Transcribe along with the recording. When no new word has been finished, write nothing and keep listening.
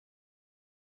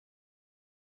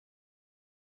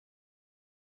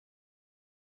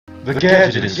The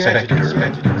Gadget Inspector.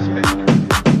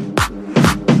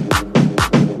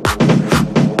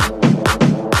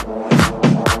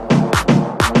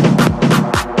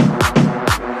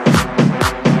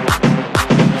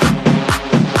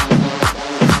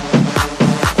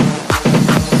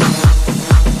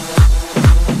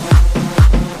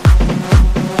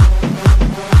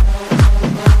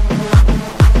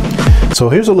 So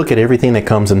here's a look at everything that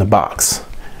comes in the box.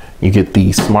 You get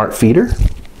the SmartFeeder,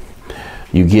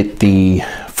 you get the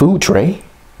food tray,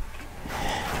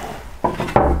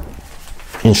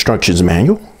 instructions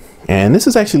manual, and this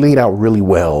is actually laid out really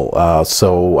well.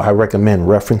 So I recommend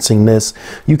referencing this.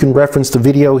 You can reference the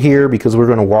video here because we're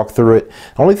going to walk through it.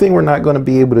 The only thing we're not going to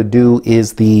be able to do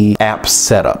is the app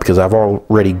setup because I've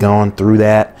already gone through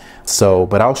that.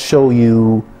 But I'll show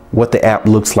you what the app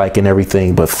looks like and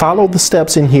everything, but follow the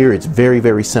steps in here. It's very,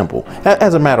 very simple.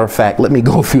 As a matter of fact, let me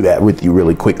go through that with you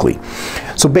really quickly.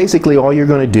 So basically all you're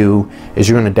going to do is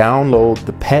you're going to download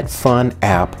the Pet Fun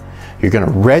app. You're going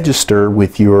to register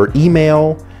with your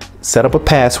email, set up a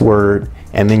password,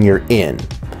 and then you're in.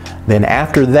 Then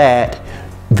after that,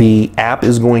 the app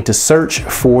is going to search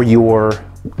for the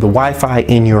Wi-Fi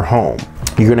in your home.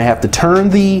 You're going to have to turn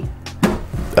the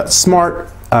smart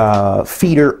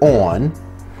feeder on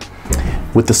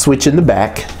with the switch in the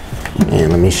back,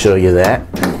 and let me show you that.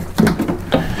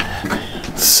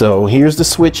 So here's the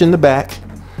switch in the back.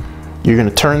 You're going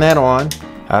to turn that on,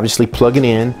 obviously plug it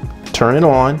in, turn it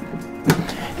on,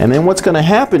 and then what's going to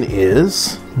happen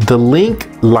is the link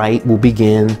light will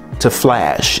begin to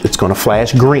flash. It's going to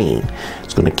flash green.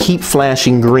 It's going to keep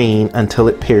flashing green until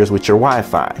it pairs with your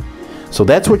Wi-Fi. So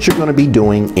that's what you're going to be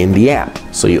doing in the app.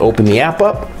 So you open the app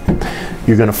up,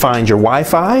 you're going to find your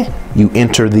Wi-Fi, you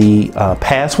enter the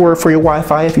password for your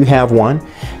Wi-Fi if you have one,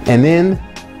 and then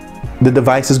the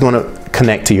device is going to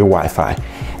connect to your Wi-Fi.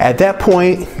 At that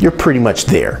point, you're pretty much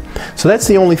there. So that's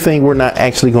the only thing we're not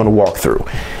actually going to walk through.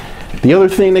 The other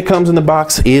thing that comes in the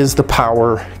box is the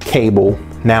power cable.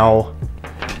 Now,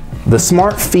 the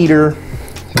SmartFeeder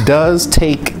does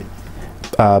take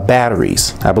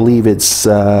batteries. I believe it's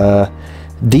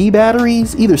D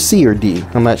batteries, either C or D,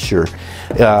 I'm not sure.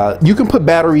 You can put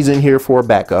batteries in here for a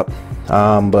backup,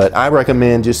 but I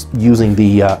recommend just using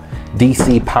the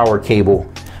DC power cable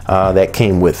that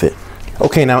came with it.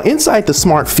 Okay, now inside the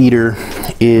SmartFeeder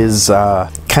is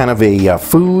kind of a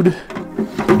food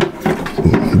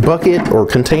bucket or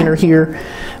container here.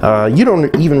 You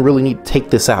don't even really need to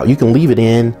take this out. You can leave it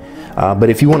in,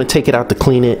 but if you want to take it out to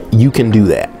clean it, you can do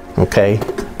that, okay?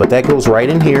 But that goes right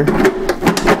in here.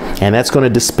 And that's going to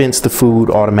dispense the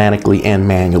food automatically and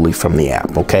manually from the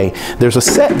app, okay? There's a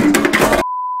set.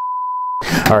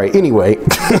 All right, anyway,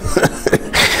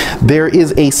 there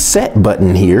is a set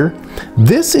button here.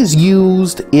 This is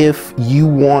used if you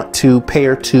want to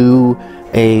pair to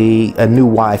a new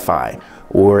Wi-Fi,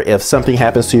 or if something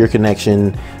happens to your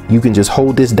connection, you can just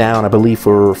hold this down, I believe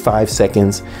for 5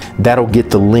 seconds. That'll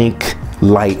get the link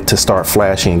light to start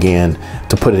flashing again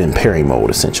to put it in pairing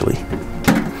mode essentially.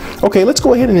 Okay, let's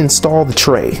go ahead and install the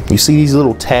tray. You see these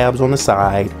little tabs on the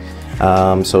side.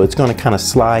 So it's going to kind of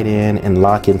slide in and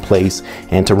lock in place.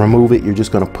 And to remove it, you're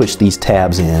just going to push these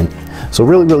tabs in. So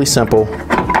really, really simple.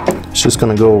 It's just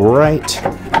going to go right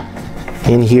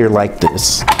in here like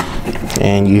this.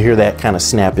 And you hear that kind of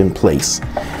snap in place.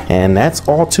 And that's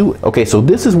all to it. Okay, so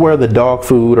this is where the dog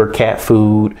food or cat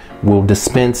food will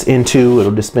dispense into.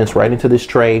 It'll dispense right into this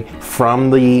tray from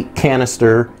the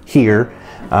canister here.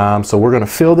 So we're going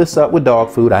to fill this up with dog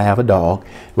food. I have a dog.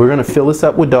 We're going to fill this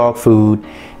up with dog food,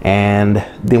 and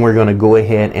then we're going to go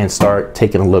ahead and start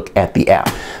taking a look at the app.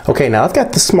 Okay, now I've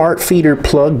got the SmartFeeder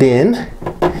plugged in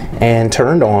and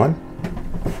turned on.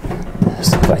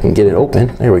 See if I can get it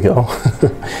open. There we go.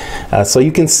 So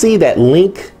you can see that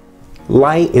link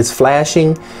light is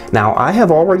flashing. Now I have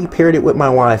already paired it with my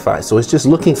Wi-Fi, so it's just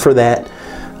looking for that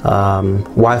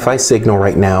Wi-Fi signal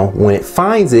right now. When it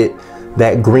finds it,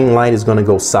 that green light is going to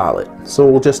go solid. So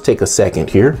we'll just take a second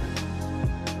here.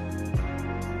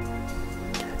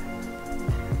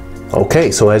 Okay,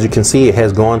 so as you can see, it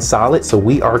has gone solid. So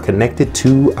we are connected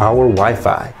to our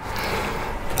Wi-Fi.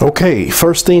 Okay,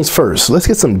 first things first, let's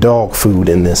get some dog food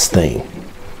in this thing.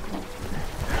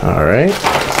 All right.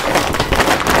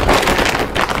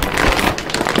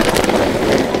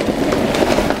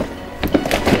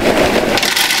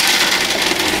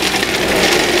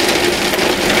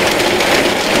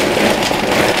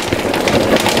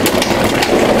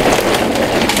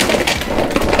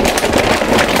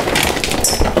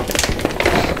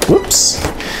 Whoops.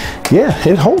 Yeah,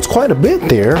 it holds quite a bit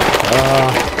there.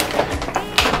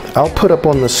 I'll put up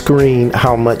on the screen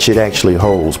how much it actually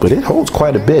holds, but it holds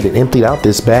quite a bit. It emptied out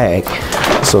this bag,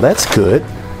 so that's good.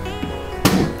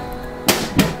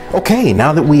 Okay,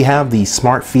 now that we have the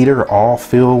SmartFeeder all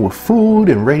filled with food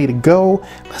and ready to go,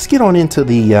 let's get on into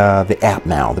the app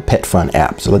now, the PetFun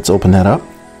app. So let's open that up.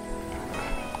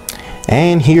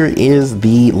 And here is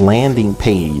the landing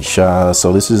page.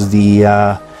 So this is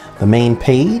the main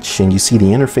page, and you see the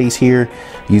interface here.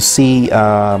 You see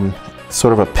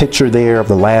sort of a picture there of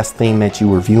the last thing that you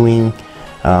were viewing.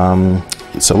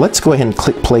 So let's go ahead and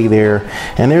click play there,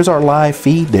 and there's our live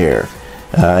feed there.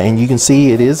 And you can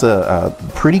see it is a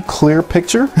pretty clear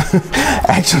picture.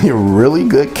 Actually a really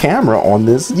good camera on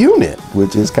this unit,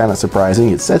 which is kind of surprising.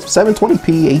 It's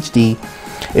 720p HD.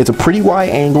 It's a pretty wide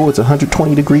angle. It's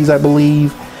 120 degrees, I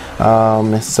believe.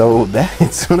 So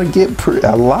that's gonna get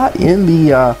a lot in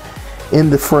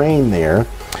the frame there.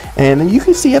 And then you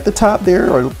can see at the top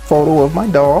there a photo of my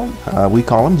dog. We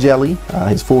call him Jelly.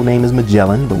 His full name is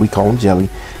Magellan, but we call him Jelly.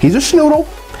 He's a schnoodle,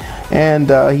 and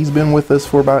he's been with us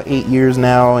for about 8 years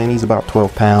now, and he's about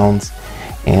 12 pounds.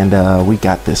 And we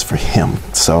got this for him.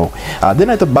 So then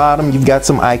at the bottom, you've got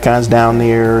some icons down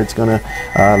there. It's gonna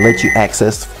let you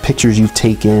access pictures you've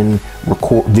taken,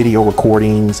 video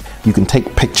recordings. You can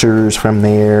take pictures from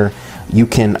there. You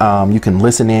can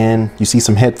listen in. You see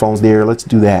some headphones there. Let's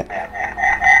do that.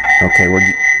 Okay,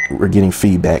 we're getting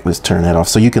feedback. Let's turn that off.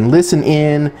 So you can listen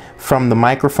in from the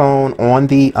microphone on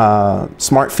the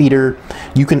SmartFeeder.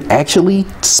 You can actually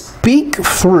speak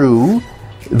through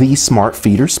the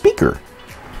SmartFeeder speaker.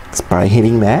 It's by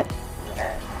hitting that,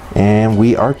 and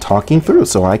we are talking through.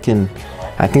 So I can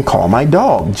call my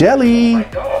dog Jelly.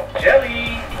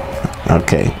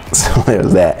 Okay, so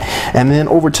there's that. And then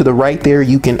over to the right there,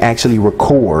 you can actually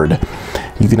record.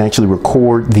 You can actually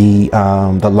record the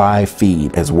live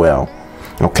feed as well.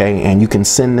 Okay, and you can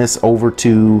send this over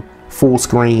to full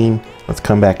screen. Let's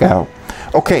come back out.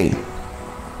 Okay,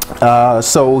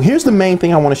 so here's the main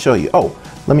thing I want to show you. Oh,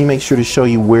 let me make sure to show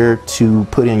you where to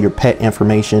put in your pet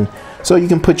information. So you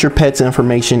can put your pet's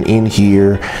information in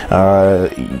here.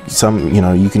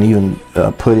 You can even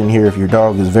put in here if your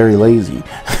dog is very lazy,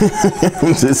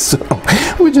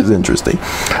 which is interesting.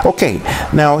 Okay,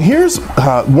 now here's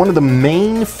one of the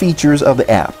main features of the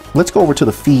app. Let's go over to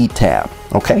the feed tab.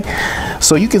 Okay,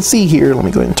 so you can see here, let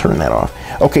me go ahead and turn that off.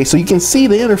 Okay, so you can see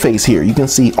the interface here. You can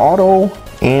see auto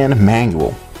and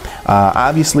manual.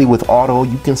 Obviously with auto,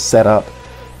 you can set up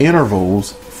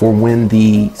intervals for when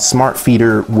the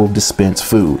SmartFeeder will dispense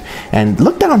food. And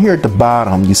look down here at the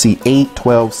bottom, you see 8,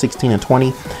 12, 16, and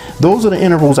 20. Those are the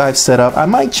intervals I've set up. I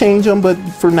might change them, but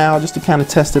for now, just to kind of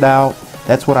test it out,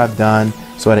 that's what I've done.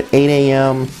 So at 8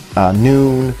 a.m.,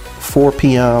 noon, 4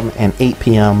 p.m., and 8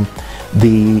 p.m.,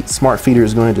 the SmartFeeder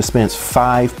is going to dispense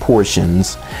 5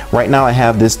 portions. Right now I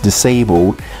have this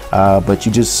disabled, but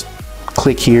you just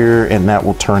click here and that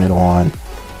will turn it on.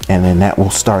 And then that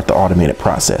will start the automated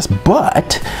process.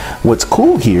 But what's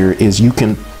cool here is you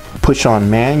can push on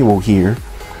manual here,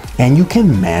 and you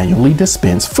can manually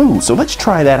dispense food. So let's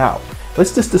try that out.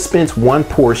 Let's just dispense 1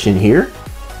 portion here.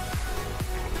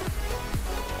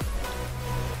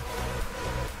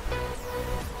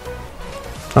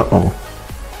 Uh-oh.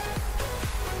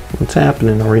 What's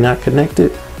happening? Are we not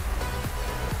connected?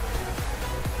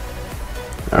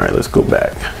 All right, let's go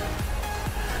back.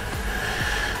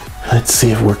 Let's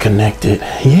see if we're connected.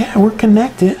 Yeah, we're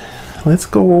connected. Let's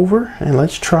go over and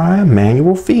let's try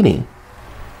manual feeding.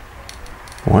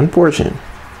 1 portion.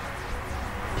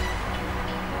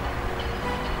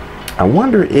 I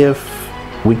wonder if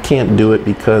we can't do it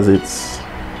because it's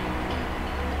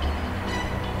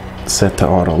set to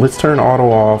auto. Let's turn auto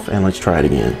off and let's try it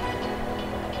again.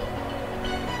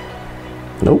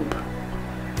 Nope.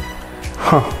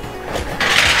 Huh.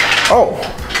 Oh,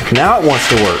 now it wants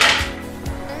to work.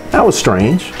 That was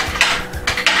strange.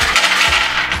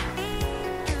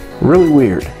 Really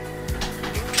weird.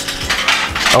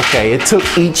 Okay, it took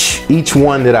each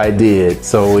one that I did,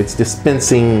 so it's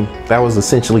dispensing. That was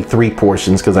essentially 3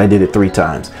 portions because I did it 3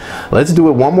 times. Let's do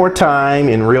it one more time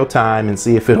in real time and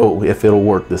see if it'll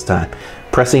work this time.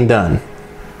 Pressing done.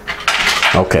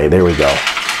 Okay, there we go.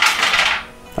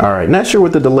 All right, not sure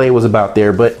what the delay was about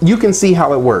there, but you can see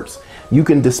how it works. You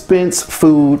can dispense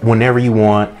food whenever you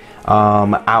want.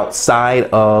 Outside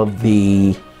of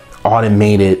the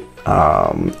automated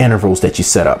intervals that you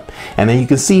set up. And then you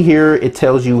can see here it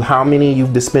tells you how many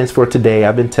you've dispensed for today.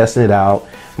 I've been testing it out.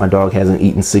 My dog hasn't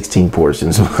eaten 16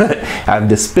 portions, but I've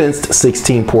dispensed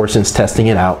 16 portions testing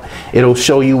it out. It'll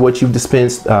show you what you've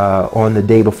dispensed on the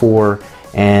day before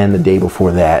and the day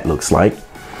before that, looks like.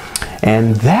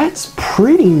 And that's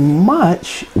pretty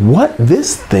much what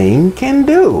this thing can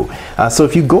do. So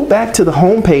if you go back to the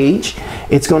home page,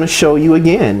 it's going to show you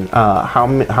again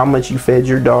how much you fed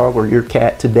your dog or your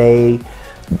cat today,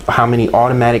 how many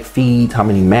automatic feeds, how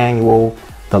many manual,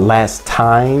 the last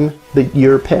time that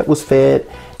your pet was fed,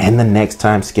 and the next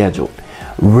time scheduled.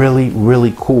 Really,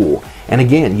 really cool. And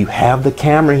again, you have the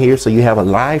camera here, so you have a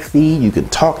live feed. You can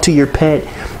talk to your pet.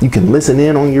 You can listen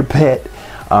in on your pet.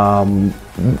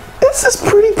 This is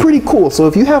pretty cool. So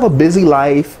if you have a busy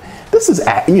life, this is,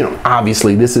 you know,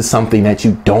 obviously this is something that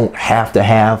you don't have to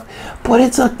have, but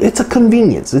it's a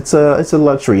convenience. It's a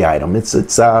luxury item. And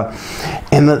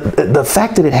the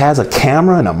fact that it has a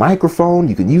camera and a microphone,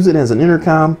 you can use it as an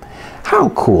intercom. How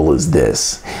cool is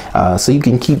this? So you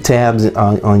can keep tabs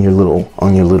on your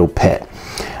little pet.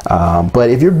 But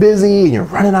if you're busy and you're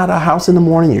running out of the house in the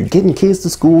morning, you're getting kids to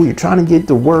school, you're trying to get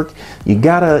to work, you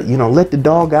gotta, you know, let the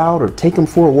dog out or take him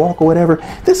for a walk or whatever,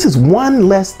 this is one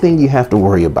less thing you have to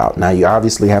worry about. Now, you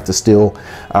obviously have to still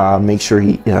make sure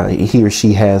he or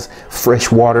she has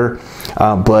fresh water,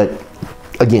 but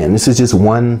again, this is just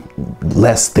one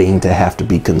less thing to have to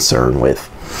be concerned with.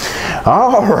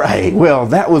 All right, well,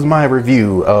 that was my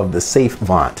review of the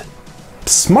Safevant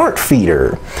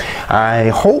SmartFeeder. I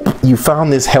hope you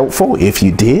found this helpful. If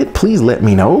you did, please let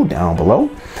me know down below.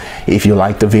 If you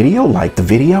liked the video, like the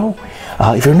video.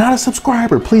 If you're not a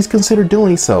subscriber, please consider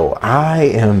doing so. I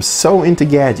am so into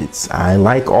gadgets. I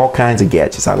like all kinds of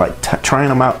gadgets. I like trying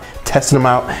them out, testing them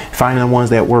out, finding the ones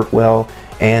that work well,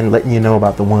 and letting you know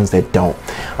about the ones that don't.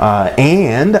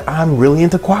 And I'm really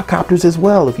into quadcopters as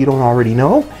well, if you don't already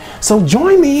know. So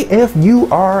join me if you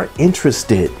are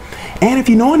interested. And if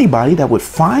you know anybody that would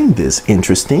find this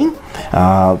interesting,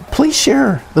 please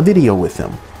share the video with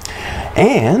them.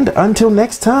 And until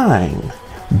next time,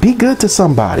 be good to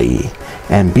somebody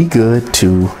and be good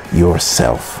to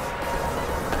yourself.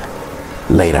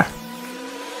 Later.